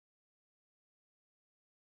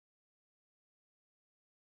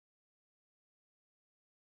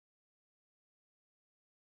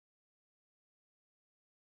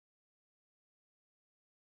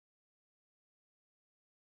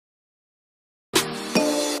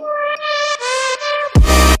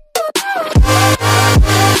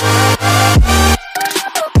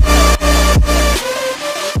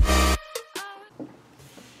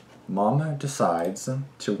decides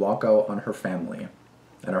to walk out on her family.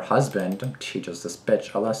 And her husband teaches this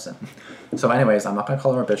bitch a lesson. So anyways, I'm not going to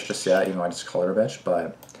call her a bitch just yet, even though I just call her a bitch,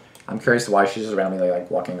 but I'm curious why she's just randomly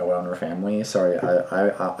like walking out on her family. Sorry, I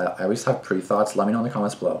always have pre-thoughts. Let me know in the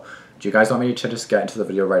comments below. Do you guys want me to just get into the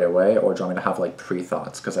video right away, or do you want me to have like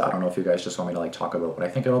pre-thoughts? Because I don't know if you guys just want me to like talk about what I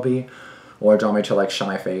think it'll be, or do you want me to like show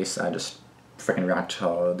my face and just freaking react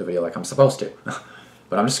to the video like I'm supposed to?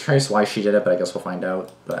 But I'm just curious why she did it, but I guess we'll find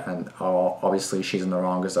out. And obviously she's in the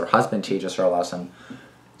wrong because her husband teaches her a lesson.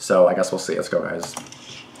 So I guess we'll see. Let's go, guys.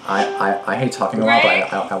 I hate talking a lot,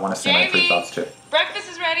 but I want to say my pre-thoughts too.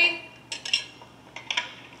 Breakfast is ready.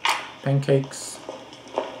 Pancakes.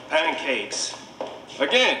 Pancakes.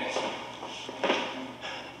 Again.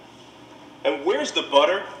 And where's the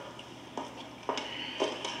butter?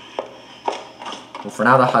 Well, for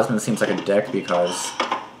now, the husband seems like a dick because...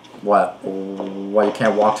 What? What, you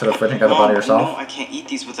can't walk to the fridge and get the butter yourself? No, I can't eat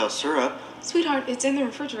these without syrup. Sweetheart, it's in the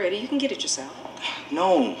refrigerator. You can get it yourself.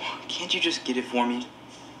 No, can't you just get it for me?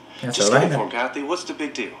 Yeah, Just get it for him, Kathy. What's the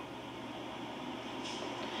big deal?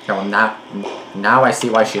 Okay, well, now I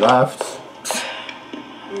see why she left.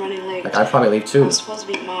 I'm running late. Like, I'd probably leave too. I was supposed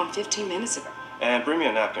to be Mom 15 minutes ago. And bring me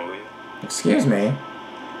a napkin, will you? Excuse me?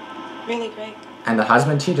 Really, Greg? And the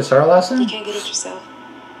husband teaches her a lesson? You can't get it yourself.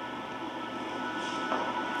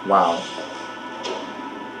 Wow.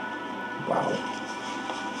 Wow.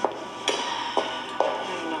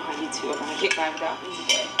 I don't know how you two are going to get by without me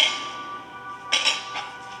today.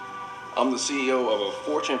 I'm the CEO of a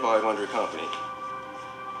Fortune 500 company.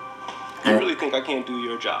 You really think I can't do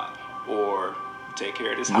your job? Or take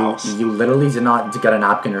care of this house? You literally did not get a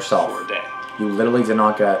napkin yourself. For a day. You literally did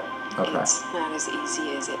not get... Okay. It's not as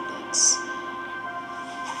easy as it looks.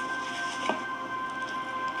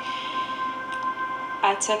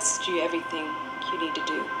 I texted you everything you need to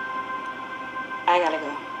do. I gotta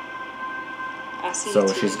go. I'll see you So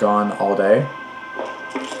too. she's gone all day?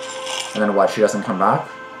 And then what, she doesn't come back?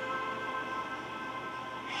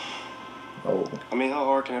 Oh. I mean, how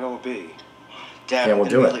hard can it all be? Dad, Yeah, I'm we'll gonna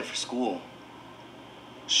do be it. late for school.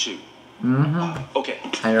 Shoot. Mm-hmm. Okay.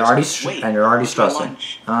 And you're already Wait, and you're already where's my stressing.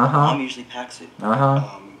 lunch? Uh-huh. Mom usually packs it.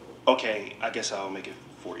 Uh-huh. Okay, I guess I'll make it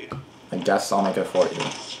for you. I guess I'll make it for you.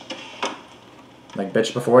 Like,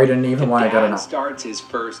 bitch, before you didn't even want to get Dad enough. starts his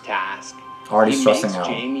first task. Already He stressing makes out.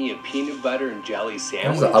 Jamie a peanut butter and jelly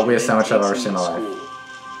sandwich. the ugliest and then sandwich I've takes ever him seen in to my life. school.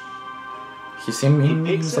 He He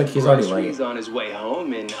picks seems up like he's already late. groceries on his way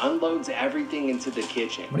home and unloads everything into the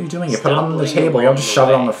kitchen. What are you doing? You put it on the Stumbling table. You don't just shove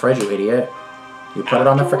it on the way. fridge, you idiot. You put it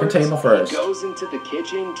on the freaking Afterwards, table first. He goes into the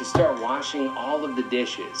kitchen to start washing all of the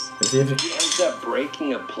dishes. See if you He ends up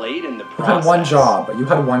breaking a plate in the You process. had one job. You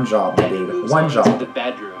had one job, my Then he dude. moves One on job. to the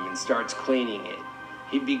bedroom and starts cleaning it.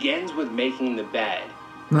 He begins with making the bed.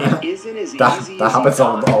 It isn't as easy That as he happens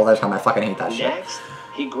all thought. the time. I fucking hate that shit. Next,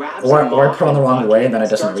 he grabs Or a I mop put it on the and wrong bucket way and then it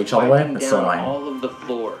doesn't starts reach all the way. wiping It's so down annoying. all of the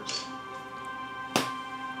floors.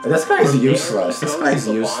 This guy's From there, useless. he This goes guy's to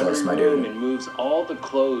the useless, my laundry room dude. and moves all the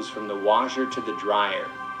clothes from the washer to the dryer.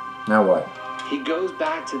 Now what? He goes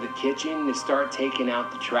back to the kitchen to start taking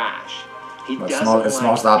out the trash. He It doesn't smells- it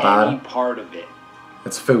smells like that any bad? part of it.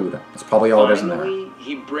 It's food. That's probably all it is in there. Finally,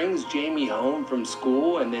 he brings Jamie home from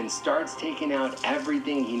school and then starts taking out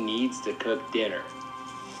everything he needs to cook dinner.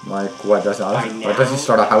 Like, what does By he now,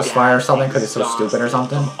 start a house fire or Dad's something because he's so stupid or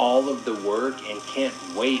exhausted something? from all of the work and can't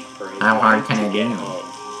wait for his How hard wife can to it get be? home.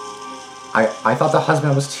 I thought the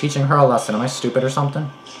husband was teaching her a lesson. Am I stupid or something?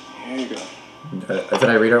 Here you go. Did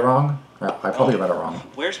I read it wrong? I probably read it wrong.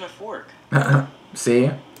 Where's my fork? See?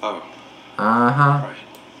 Oh, Uh-huh. right.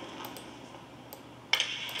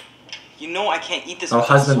 You know I can't eat this Oh, without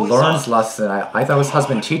husband soy learns sauce. lesson. I thought his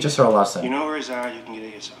husband teaches her a You lesson. know where it's at, you can get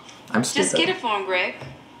it yourself. I'm stupid. Just get it for him, Greg.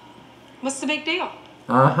 What's the big deal?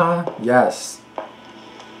 Uh-huh. Yes.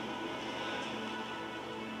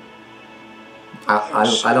 I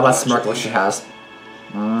love that smirk look she has.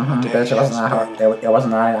 Mm-hmm. Bitch, it wasn't that hard. It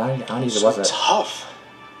wasn't that easy, was it? Tough.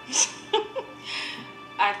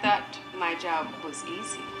 I thought my job was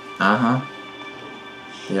easy. Uh-huh.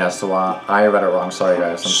 Yeah, so I read it wrong. Sorry,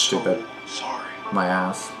 guys. I'm stupid. Sorry. My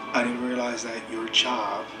ass. I didn't realize that your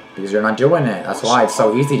job, Because you're not doing it. That's why it's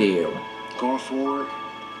so easy to you. going forward,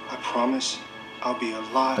 I promise I'll be a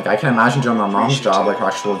lot. Like, I can imagine doing my mom's job, like her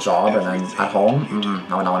appreciative actual job, and then everything at home, you do.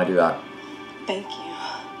 I would not want to do that. Thank you.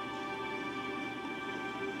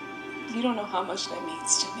 You don't know how much that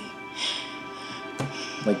means to me.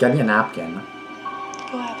 Like, get me a napkin.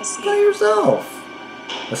 Go have a seat. Get it yourself.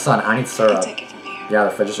 Listen, I need I can syrup. take it from here. Yeah,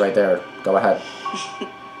 the fridge is right there. Go ahead.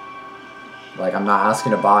 Like, I'm not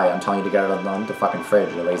asking to buy. I'm telling you to get it on the fucking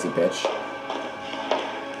fridge, you lazy bitch.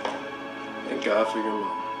 Thank God for your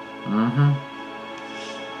mom. Mm-hmm.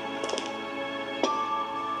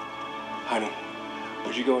 Honey,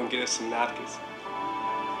 would you go and get us some napkins?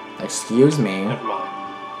 Excuse me. Never mind.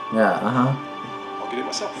 Yeah, uh-huh. I'll get it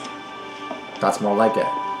myself. That's more like it.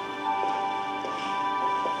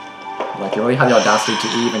 Like, you really have the audacity to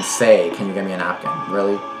even say, can you get me a napkin?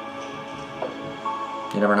 Really?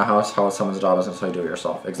 You never know how someone's job is until you do it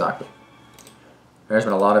yourself. Exactly. There's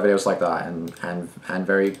been a lot of videos like that, and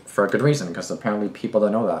very, for a good reason, because apparently people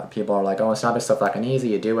don't know that. People are like, oh, it's not so fucking easy,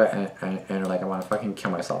 you do it, and you're like, I want to fucking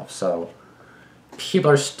kill myself. So,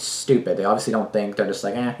 people are stupid. They obviously don't think, they're just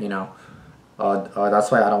like, you know.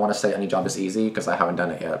 That's why I don't want to say any job is easy, because I haven't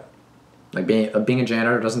done it yet. Like, being a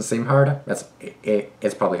janitor doesn't seem hard.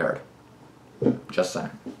 It's probably hard. Just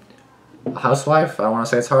saying. A housewife, I don't want to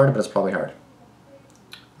say it's hard, but it's probably hard.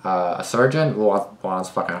 A surgeon, well, that's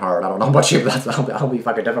fucking hard. I don't know about you, but that'll be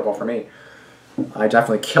fucking difficult for me. I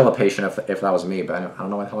definitely kill a patient if that was me, but I don't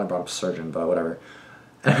know how I brought up surgeon, but whatever.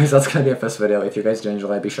 Anyways, that's gonna be it for this video. If you guys did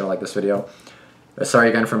enjoy it, be sure to like this video. Sorry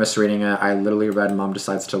again for misreading it. I literally read mom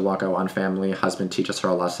decides to walk out on family, husband teaches her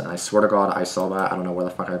a lesson. I swear to God, I saw that. I don't know where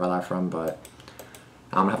the fuck I got that from, but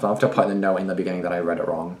I'll have to put in a note in the beginning that I read it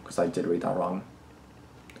wrong, because I did read that wrong.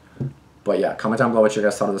 But yeah, comment down below what you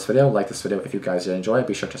guys thought of this video. Like this video if you guys did enjoy it.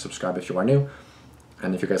 Be sure to subscribe if you are new.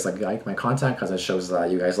 And if you guys like my content, because it shows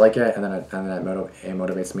that you guys like it, and then it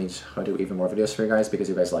motivates me to do even more videos for you guys because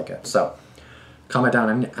you guys like it. So comment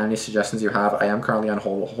down any suggestions you have. I am currently on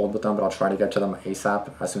hold with them, but I'll try to get to them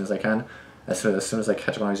ASAP as soon as I can. As soon as I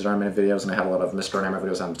catch up on these Dhar Mann videos, and I have a lot of Mr. Nammer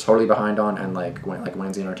videos I'm totally behind on, and like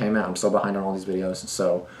Wednesday Entertainment, I'm still behind on all these videos.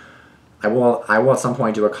 So I will at some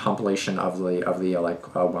point do a compilation of the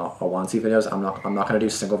Wansi videos. I'm not gonna do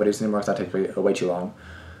single videos anymore because that takes way too long.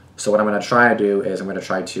 So what I'm gonna try to do is I'm gonna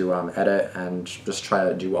try to edit and just try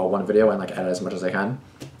to do all one video and like edit as much as I can.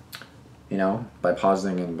 You know, by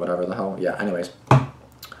pausing and whatever the hell. Yeah. Anyways,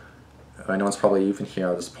 I know it's probably even here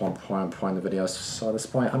at this point in the video. So at this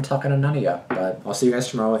point, I'm talking to none of you. But I'll see you guys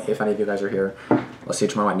tomorrow if any of you guys are here. I'll see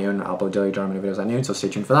you tomorrow at noon. I'll upload daily Dhar Mann videos at noon. So stay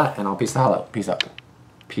tuned for that, and I'll peace the hell out. Peace out.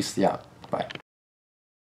 Peace. Yeah. Bye.